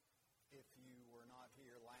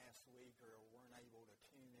last week or weren't able to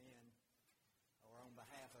tune in, or on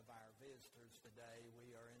behalf of our visitors today,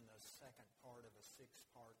 we are in the second part of a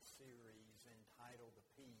six-part series entitled The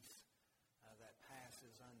Peace That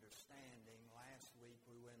Passes Understanding. Last week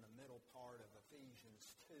we were in the middle part of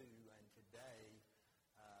Ephesians 2, and today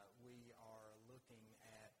we are looking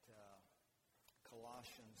at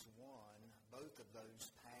Colossians 1. Both of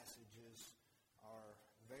those passages are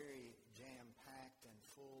very jam-packed and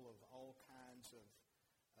full of all kinds of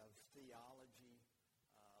theology.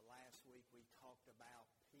 Last week we talked about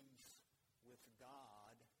peace with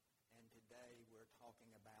God, and today we're talking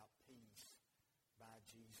about peace by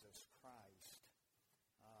Jesus Christ.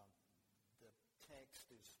 The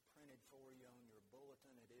text is printed for you on your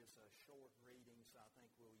bulletin. It is a short reading, so I think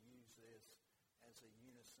we'll use this as a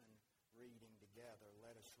unison reading together.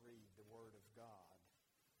 Let us read the Word of God.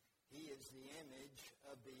 He is the image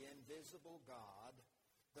of the invisible God,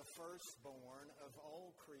 the firstborn of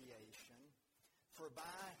all creation. For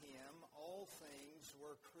by him all things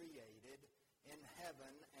were created in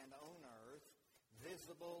heaven and on earth,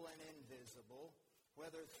 visible and invisible,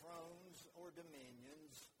 whether thrones or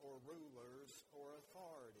dominions or rulers or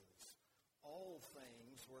authorities. All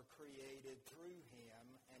things were created through him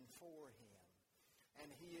and for him.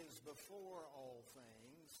 And he is before all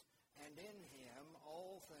things, and in him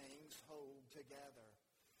all things hold together.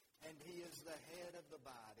 And he is the head of the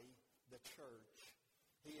body, the church.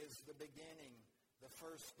 He is the beginning, the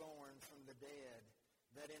firstborn from the dead,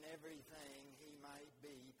 that in everything he might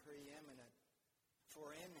be preeminent.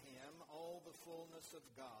 For in him all the fullness of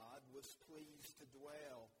God was pleased to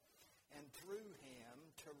dwell, and through him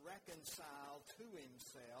to reconcile to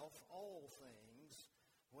himself all things,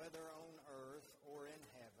 whether on earth or in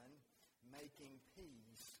heaven, making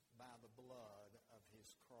peace by the blood of his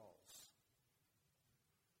cross.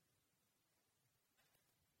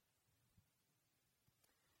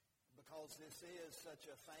 Because this is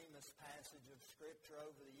such a famous passage of Scripture,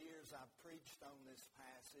 over the years I've preached on this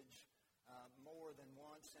passage more than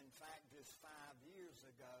once. In fact, just 5 years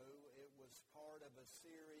ago, it was part of a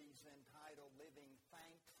series entitled Living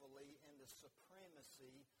Thankfully in the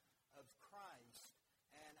Supremacy of Christ.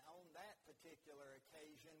 And on that particular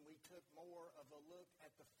occasion, we took more of a look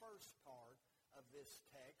at the first part of this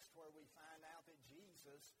text, where we find out that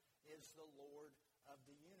Jesus is the Lord of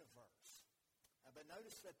the universe. But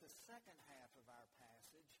notice that the second half of our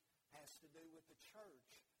passage has to do with the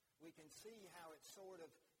church. We can see how it sort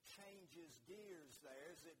of changes gears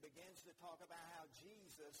there as it begins to talk about how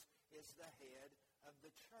Jesus is the head of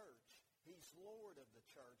the church. He's Lord of the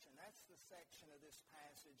church, and that's the section of this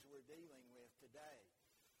passage we're dealing with today.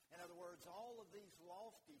 In other words, all of these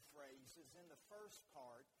lofty phrases in the first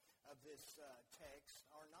part of this text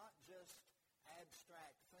are not just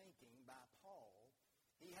abstract thinking by Paul.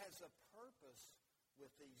 He has a purpose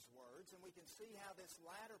with these words, and we can see how this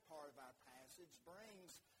latter part of our passage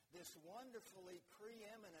brings this wonderfully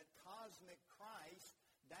preeminent cosmic Christ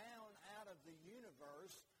down out of the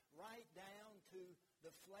universe, right down to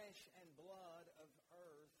the flesh and blood of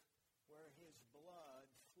earth, where his blood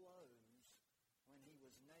flows when he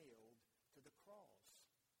was nailed to the cross.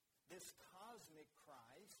 This cosmic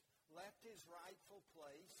Christ left his rightful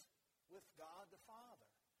place with God the Father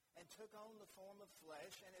and took on the form of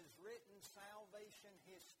flesh and has written salvation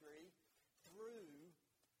history through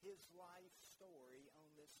his life story on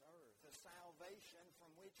this earth, a salvation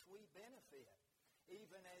from which we benefit,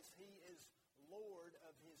 even as he is Lord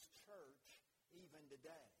of his church even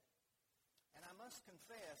today. And I must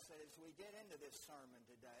confess that as we get into this sermon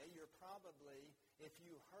today, you're probably, if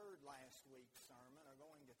you heard last week's sermon, are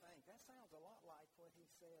going to think, that sounds a lot like what he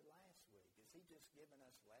said last week. Is he just giving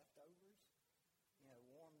us leftovers?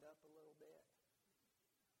 Warmed up a little bit?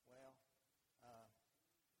 Well,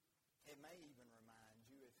 it may even remind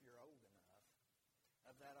you, if you're old enough,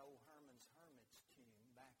 of that old Herman's Hermits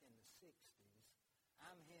tune back in the 60s,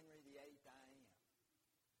 I'm Henry VIII, I am.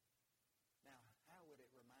 Now, how would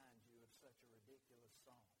it remind you of such a ridiculous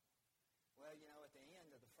song? Well, at the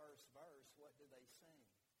end of the first verse, what do they sing?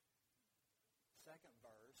 Second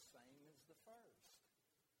verse, same as the first.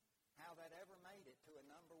 How that ever made it to a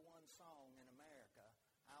number one song in America,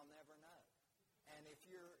 I'll never know. And if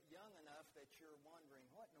you're young enough that you're wondering,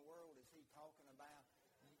 what in the world is he talking about?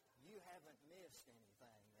 You haven't missed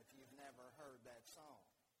anything if you've never heard that song.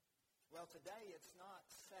 Well, today it's not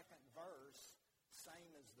second verse,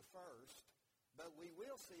 same as the first, but we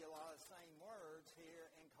will see a lot of the same words here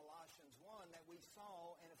in Colossians 1 that we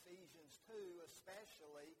saw in Ephesians 2,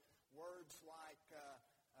 especially words like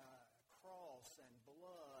cross and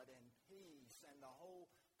blood and peace and the whole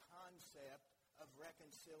concept of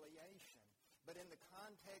reconciliation. But in the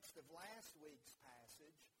context of last week's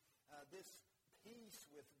passage, this peace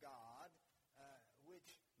with God,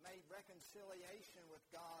 which made reconciliation with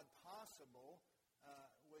God possible,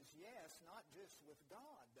 was, yes, not just with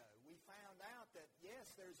God, though. We found out that,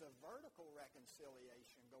 yes, there's a vertical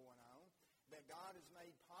reconciliation going on that God has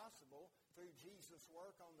made possible through Jesus'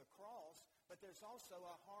 work on the cross, but there's also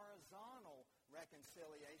a horizontal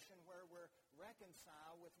reconciliation where we're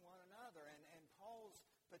reconciled with one another. And Paul's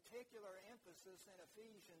particular emphasis in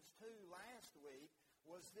Ephesians 2 last week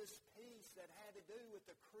was this peace that had to do with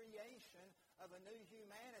the creation of a new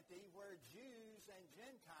humanity where Jews and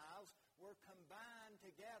Gentiles were combined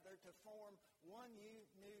together to form one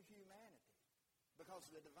new humanity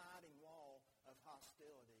because the dividing wall of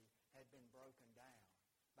hostility had been broken down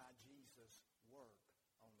by Jesus' work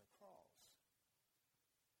on the cross.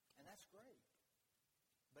 And that's great.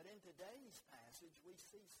 But in today's passage, we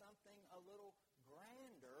see something a little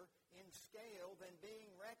grander in scale than being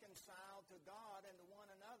reconciled to God and to one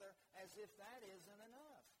another, as if that isn't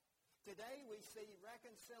enough. Today we see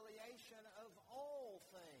reconciliation of all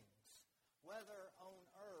things, whether on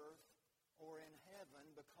earth or in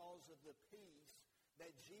heaven, because of the peace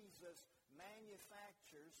that Jesus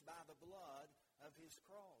manufactures by the blood of his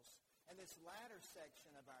cross. And this latter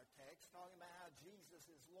section of our text, talking about how Jesus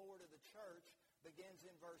is Lord of the church, begins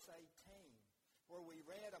in verse 18, where we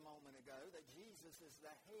read a moment ago that Jesus is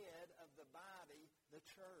the head of the body, the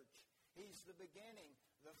church. He's the beginning,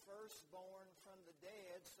 the firstborn from the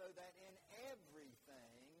dead, so that in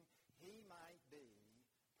everything he might be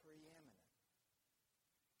preeminent.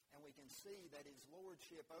 And we can see that his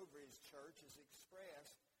lordship over his church is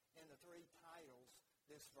expressed in the three titles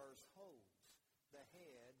this verse holds: the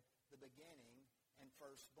head, the beginning, and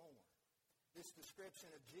firstborn. This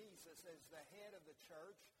description of Jesus as the head of the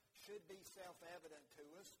church should be self-evident to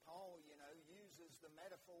us. Paul, uses the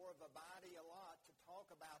metaphor of a body a lot to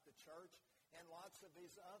talk about the church in lots of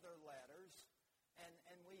his other letters.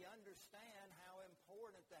 And we understand how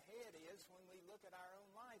important the head is when we look at our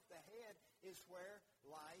own life. The head is where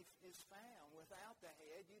life is found. Without the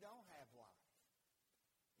head, you don't have life.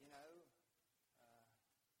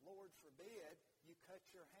 Lord forbid, you cut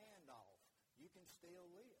your hand off. You can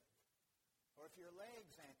still live. Or if your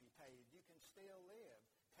leg's amputated, you can still live.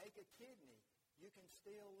 Take a kidney, you can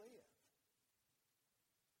still live.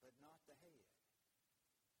 But not the head.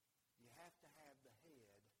 You have to have the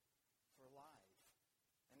head for life.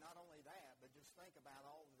 And not only that, but just think about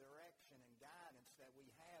all the direction and guidance that we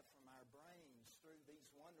have from our brains through these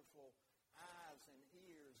wonderful eyes and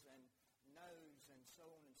ears and nose and so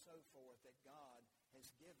on and so forth that God has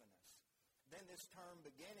given us. Then this term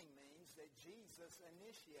beginning means that Jesus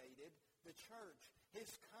initiated the church.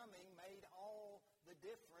 His coming made all the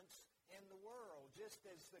difference in the world, just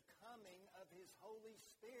as the coming of his Holy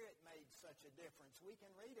Spirit made such a difference. We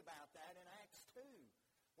can read about that in Acts 2,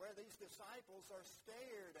 where these disciples are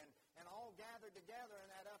scared and all gathered together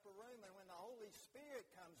in that upper room, and when the Holy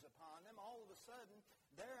Spirit comes upon them, all of a sudden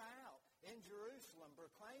they're out in Jerusalem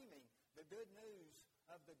proclaiming the good news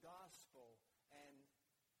of the gospel. And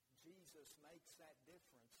Jesus makes that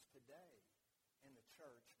difference today in the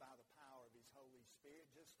church by the power of his Holy Spirit,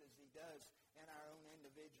 just as he does in our own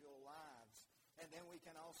individual lives. And then we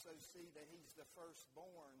can also see that he's the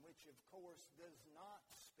firstborn, which of course does not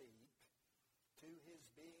speak to his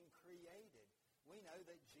being created. We know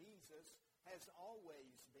that Jesus has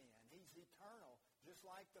always been. He's eternal, just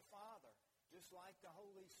like the Father, just like the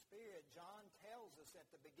Holy Spirit. John tells us at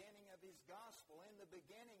the beginning of his gospel, in the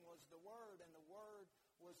beginning was the Word, and the Word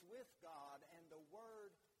was with God, and the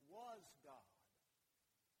Word was God.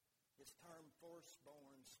 This term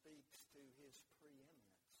firstborn speaks to his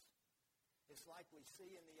preeminence. It's like we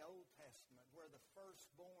see in the Old Testament where the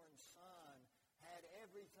firstborn son had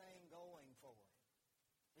everything going for him.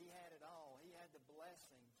 He had it all. He had the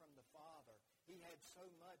blessing from the Father. He had so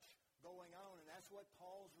much going on, and that's what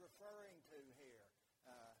Paul's referring to here,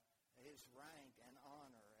 his rank and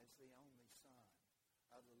honor as the only Son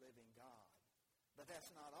of the living God. But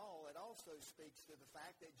that's not all. It also speaks to the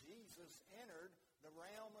fact that Jesus entered the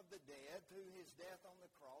realm of the dead through his death on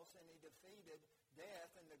the cross, and he defeated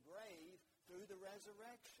death and the grave through the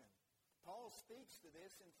resurrection. Paul speaks to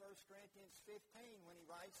this in 1 Corinthians 15 when he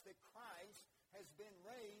writes that Christ has been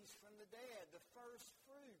raised from the dead, the first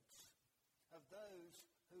fruits of those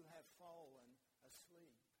who have fallen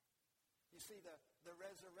asleep. You see, the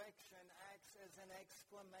resurrection acts as an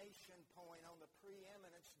exclamation point on the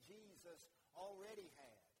preeminence Jesus already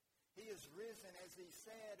had. He is risen, as he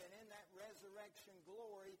said, and in that resurrection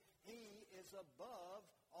glory, he is above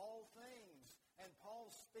all things. And Paul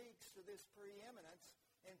speaks to this preeminence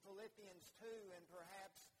in Philippians 2 and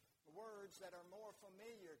perhaps words that are more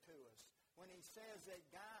familiar to us. when he says that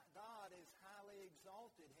God has highly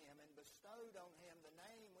exalted him and bestowed on him the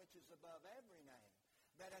name which is above every name,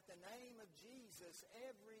 that at the name of Jesus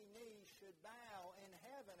every knee should bow in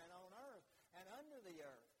heaven and on earth and under the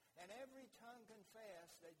earth, and every tongue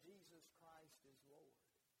confess that Jesus Christ is Lord,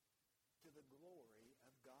 to the glory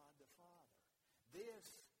of God the Father.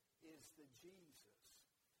 This is the Jesus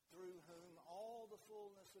through whom all the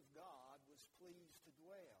fullness of God was pleased to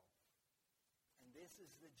dwell. And this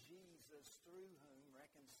is the Jesus through whom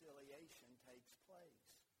reconciliation takes place.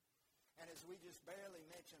 And as we just barely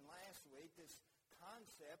mentioned last week, this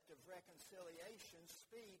concept of reconciliation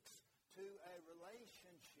speaks to a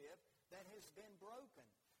relationship that has been broken.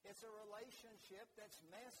 It's a relationship that's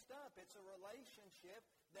messed up. It's a relationship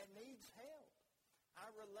that needs help.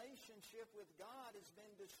 Our relationship with God has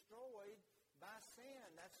been destroyed by sin.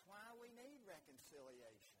 That's why we need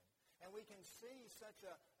reconciliation. And we can see such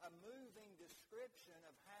a moving description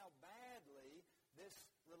of how badly this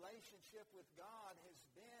relationship with God has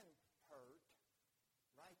been hurt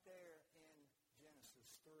right there in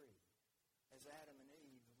Genesis 3, as Adam and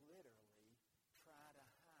Eve literally try to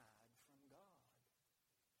hide from God.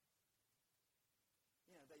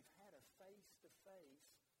 You know, they've had a face-to-face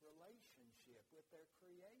relationship with their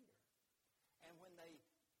Creator. And when they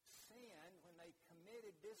sinned, when they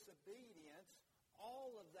committed disobedience,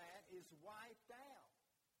 all of that is wiped out.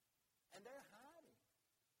 And they're hiding.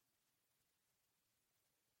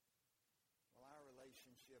 Well, our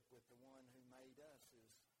relationship with the one who made us is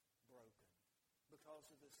broken because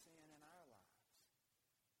of the sin in our lives.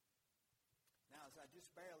 Now, as I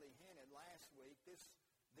just barely hinted last week,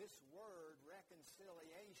 this word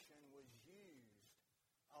reconciliation was used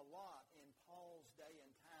a lot in Paul's day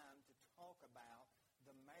and time to talk about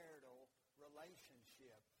the marital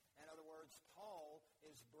relationship. In other words, Paul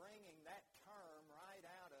is bringing that term right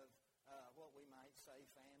out of what we might say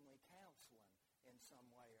family counseling in some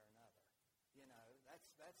way or another. You know,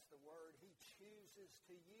 that's the word he chooses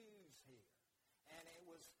to use here. And it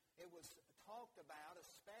was talked about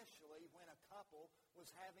especially when a couple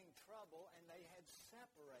was having trouble and they had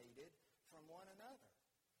separated from one another.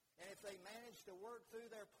 And if they managed to work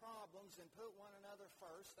through their problems and put one another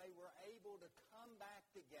first, they were able to come back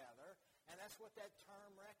together. And that's what that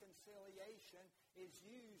term reconciliation is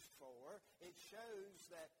used for. It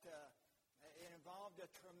shows that it involved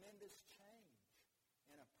a tremendous change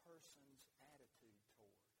in a person's attitude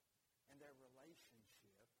toward and their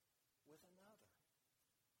relationship with another.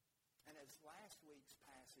 And as last week's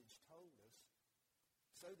passage told us,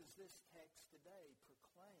 so does this text today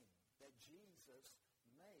proclaim that Jesus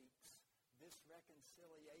makes this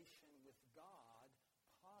reconciliation with God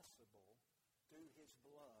possible through his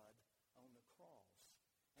blood on the cross.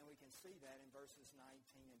 And we can see that in verses 19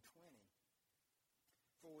 and 20.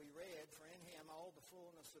 For we read, for in him all the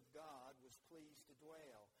fullness of God was pleased to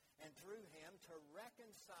dwell, and through him to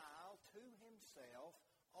reconcile to himself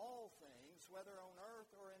all things, whether on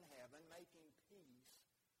earth or in heaven, making peace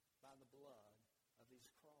by the blood of his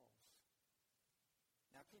cross.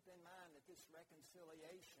 Now keep in mind that this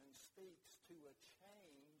reconciliation speaks to a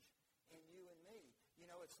change in you and me. You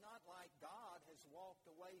know, it's not like God has walked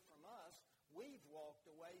away from us. We've walked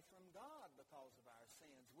away from God because of our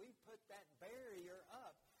sins. We've put that barrier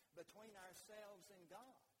up between ourselves and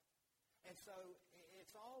God. And so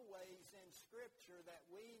it's always in Scripture that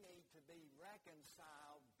we need to be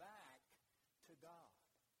reconciled back to God.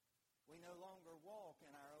 We no longer walk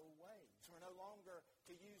in our old ways. We're no longer,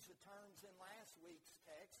 to use the terms in last week's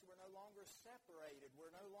text, we're no longer separated.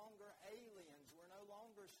 We're no longer aliens. We're no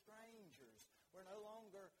longer strangers. We're no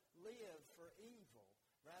longer live for evil.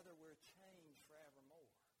 Rather, we're changed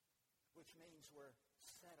forevermore, which means we're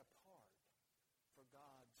set apart for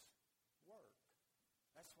God's work.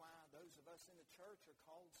 That's why those of us in the church are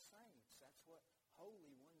called saints. That's what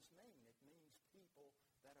holy ones mean. It means people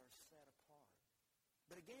that are set apart.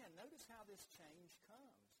 But again, notice how this change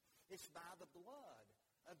comes. It's by the blood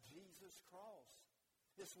of Jesus' cross.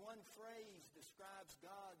 This one phrase describes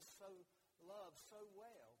God's love so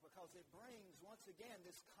well because it brings, once again,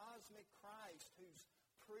 this cosmic Christ who's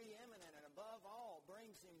preeminent and above all,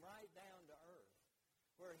 brings him right down to earth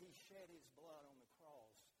where he shed his blood on the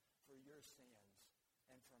cross for your sins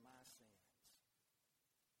and for my sins.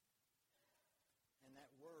 And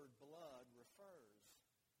that word blood refers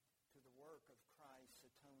to the work of Christ's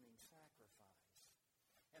atoning sacrifice.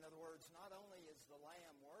 In other words, not only is the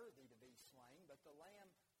lamb worthy to be slain, but the lamb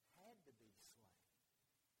had to be slain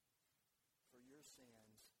for your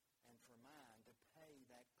sins and for mine to pay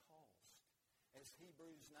that cost. As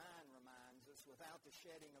Hebrews 9 reminds us, without the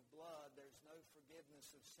shedding of blood, there's no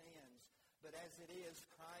forgiveness of sins. But as it is,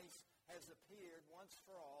 Christ has appeared once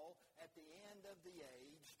for all at at the end of the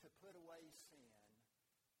age to put away sin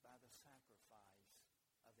by the sacrifice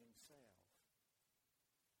of himself.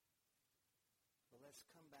 But let's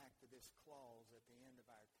come back to this clause at the end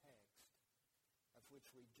of our text, of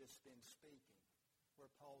which we've just been speaking,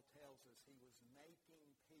 where Paul tells us he was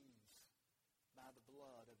making peace by the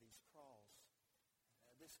blood of his cross.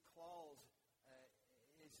 This clause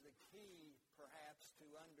is the key, perhaps, to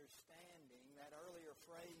understanding that earlier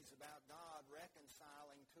phrase about God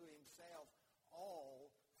reconciling to himself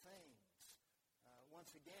all things.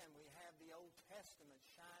 Once again, we have the Old Testament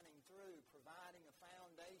shining through, providing a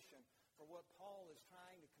foundation for what Paul is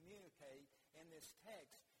trying to communicate in this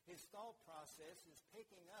text. His thought process is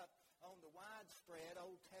picking up on the widespread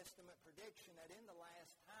Old Testament prediction that in the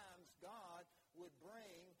last times God would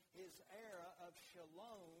bring his era of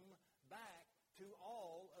shalom back to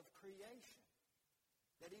all of creation,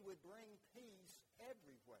 that he would bring peace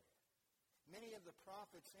everywhere. Many of the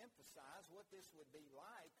prophets emphasize what this would be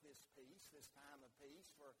like, this peace, this time of peace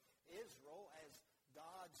for Israel as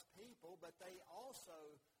God's people, but they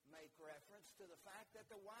also make reference to the fact that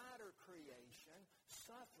the wider creation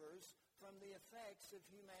suffers from the effects of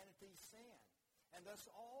humanity's sin, and thus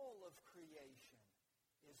all of creation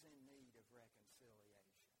is in need of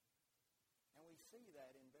reconciliation. And we see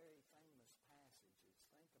that in very famous passages.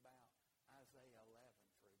 Think about Isaiah 11,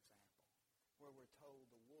 for example, where we're told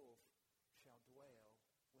the wolf shall dwell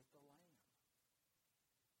with the lamb.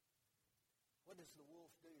 What does the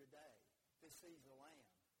wolf do today? If it sees a lamb,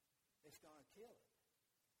 it's going to kill it.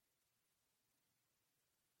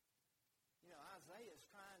 You know, Isaiah is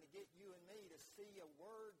trying to get you and me to see a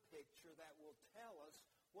word picture that will tell us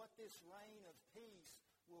what this reign of peace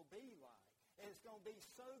will be like. And it's going to be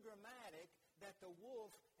so dramatic that the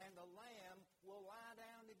wolf and the lamb will lie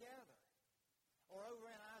down together. Or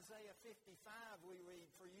over in Isaiah 55 we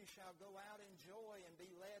read, "For you shall go out in joy and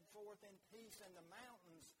be led forth in peace, and the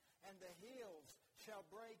mountains and the hills shall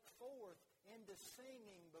break forth into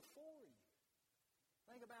singing before you."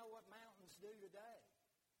 Think about what mountains do today.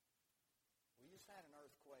 We just had an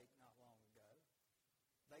earthquake not long ago.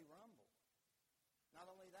 They rumble.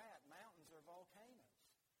 Not only that, mountains are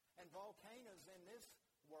volcanoes. And volcanoes in this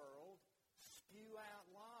world spew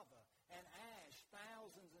out lava and ash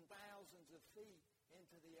thousands and thousands of feet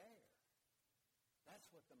into the air.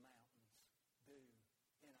 That's what the mountains do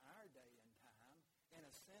in our day and time in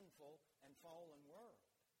a sinful and fallen world.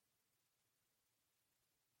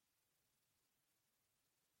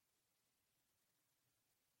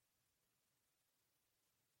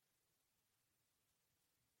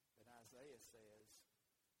 But Isaiah says,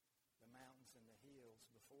 "The mountains and the hills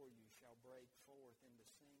before you shall break forth into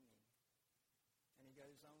singing." And he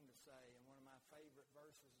goes on to say, in one of my favorite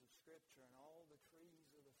verses of Scripture, "And all the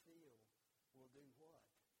trees of the field will do what?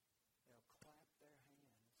 They'll clap their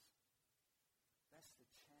hands." That's the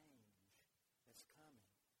change that's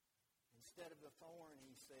coming. Instead of the thorn,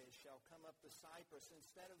 he says, shall come up the cypress.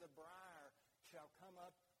 Instead of the briar, shall come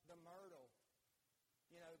up the myrtle.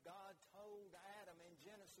 You know, God told Adam in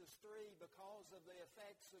Genesis 3, because of the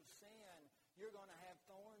effects of sin, you're going to have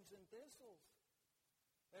thorns and thistles.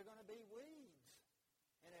 They're going to be weeds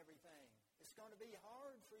and everything. It's going to be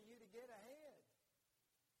hard for you to get ahead.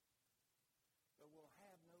 But we'll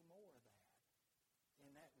have no more of that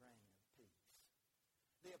in that reign of peace.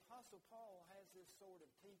 The Apostle Paul has this sort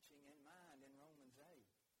of teaching in mind in Romans 8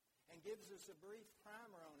 and gives us a brief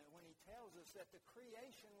primer on it when he tells us that the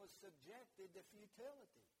creation was subjected to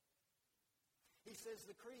futility. He says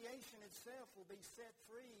the creation itself will be set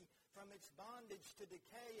free from its bondage to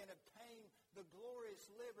decay and obtain the glorious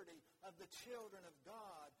liberty of the children of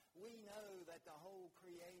God. We know that the whole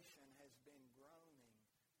creation has been groaning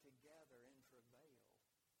together in travail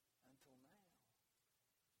until now.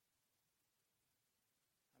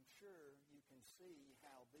 I'm sure you can see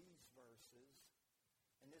how these verses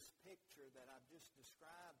and this picture that I've just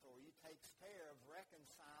described for you takes care of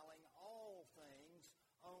reconciling all things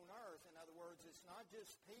on earth. In other words, it's not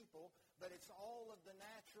just people, but it's all of the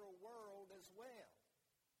natural world as well.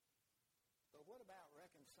 But what about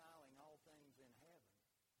reconciling all things in heaven?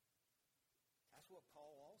 That's what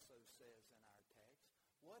Paul also says in our text.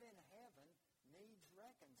 What in heaven needs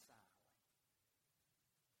reconciling?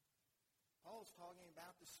 Paul's talking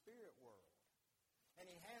about the spirit world. And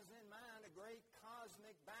he has in mind a great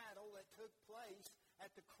cosmic battle that took place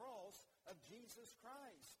at the cross of Jesus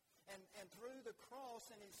Christ. And through the cross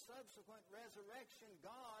and his subsequent resurrection,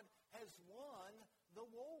 God has won the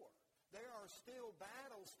war. There are still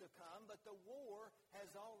battles to come, but the war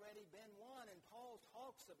has already been won. And Paul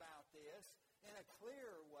talks about this in a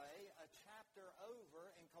clearer way a chapter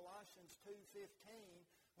over in Colossians 2:15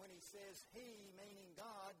 when he says, "He," meaning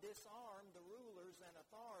God, "disarmed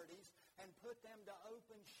authorities and put them to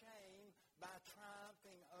open shame by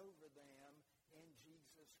triumphing over them in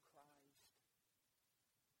Jesus Christ.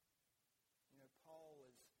 You know, Paul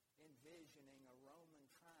is envisioning a Roman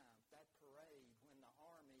triumph, that parade when the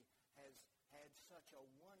army has had such a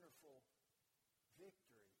wonderful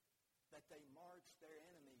victory that they marched their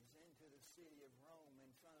enemies into the city of Rome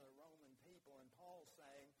in front of the Roman people. And Paul's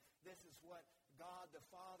saying, this is what God the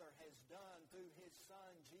Father has done through His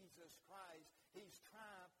Son, Jesus Christ. He's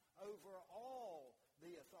triumphed over all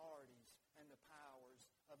the authorities and the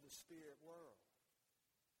powers of the spirit world.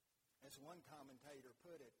 As one commentator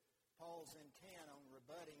put it, Paul's intent on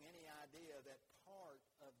rebutting any idea that part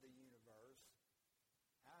of the universe,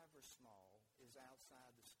 however small, is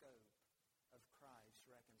outside the scope of Christ's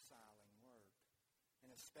reconciling work. And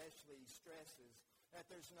especially he stresses that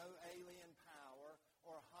there's no alien power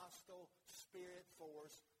or hostile spirit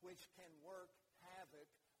force which can work havoc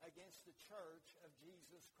against the church of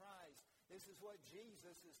Jesus Christ. This is what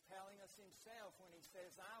Jesus is telling us himself when he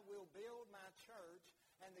says, I will build my church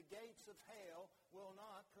and the gates of hell will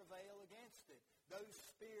not prevail against it. Those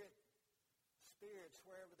spirits,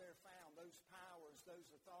 wherever they're found, those powers, those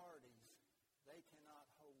authorities, they cannot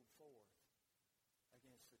hold forth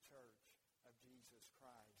against the church of Jesus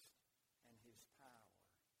Christ and His power.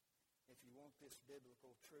 If you want this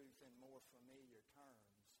biblical truth in more familiar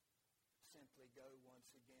terms, simply go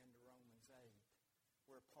once again to Romans 8,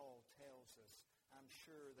 where Paul tells us, I'm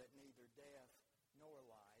sure that neither death nor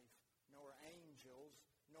life, nor angels,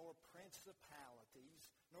 nor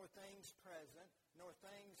principalities, nor things present, nor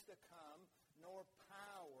things to come, nor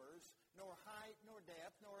powers, nor height, nor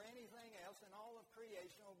depth, nor anything else in all of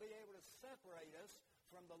creation will be able to separate us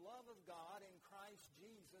from the love of God in Christ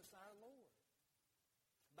Jesus our Lord.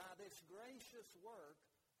 By this gracious work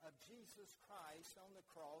of Jesus Christ on the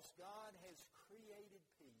cross, God has created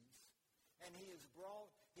peace, and He has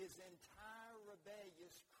brought His entire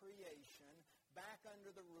rebellious creation back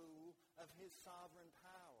under the rule of His sovereign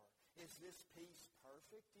power. Is this peace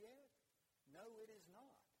perfect yet? No, it is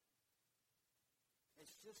not.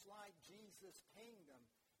 It's just like Jesus' kingdom.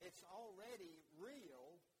 It's already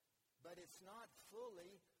real, but it's not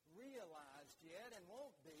fully realized yet and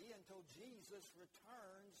won't be until Jesus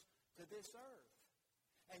returns to this earth.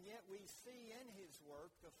 And yet we see in His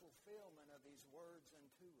work the fulfillment of His words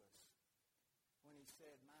unto us when He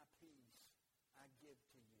said, my peace I give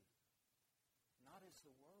to you. Not as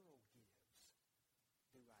the world gives,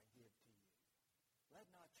 do I give to you. Let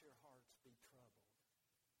not your hearts be troubled,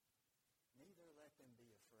 neither let them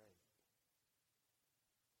be afraid.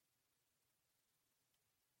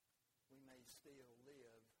 We may still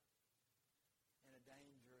live in a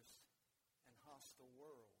dangerous and hostile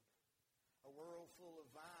world, a world full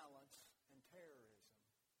of violence and terrorism,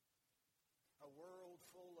 a world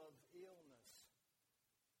full of illness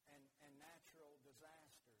and natural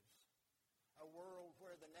disasters, a world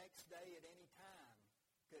where the next day at any time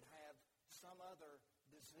could have some other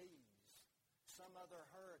disease, some other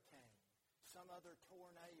hurricane, some other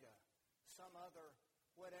tornado, some other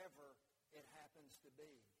whatever it happens to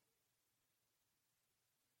be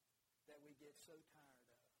that we get so tired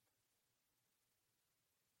of.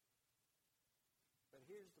 But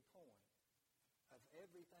here's the point of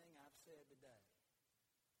everything I've said today.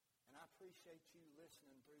 And I appreciate you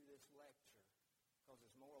listening through this lecture because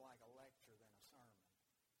it's more like a lecture than a sermon.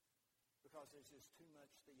 Because there's just too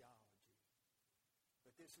much theology.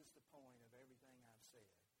 But this is the point of everything I've said.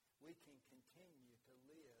 We can continue to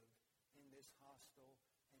live in this hostile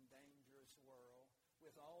and dangerous world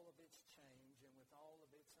with all of its change and with all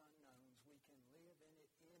of its unknowns. We can live in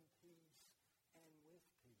it in peace and with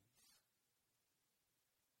peace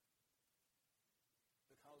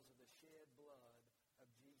because of the shed blood of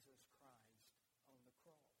Jesus Christ on the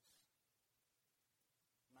cross.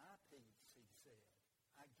 My peace, He said,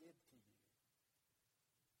 I give to you,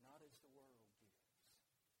 not as the world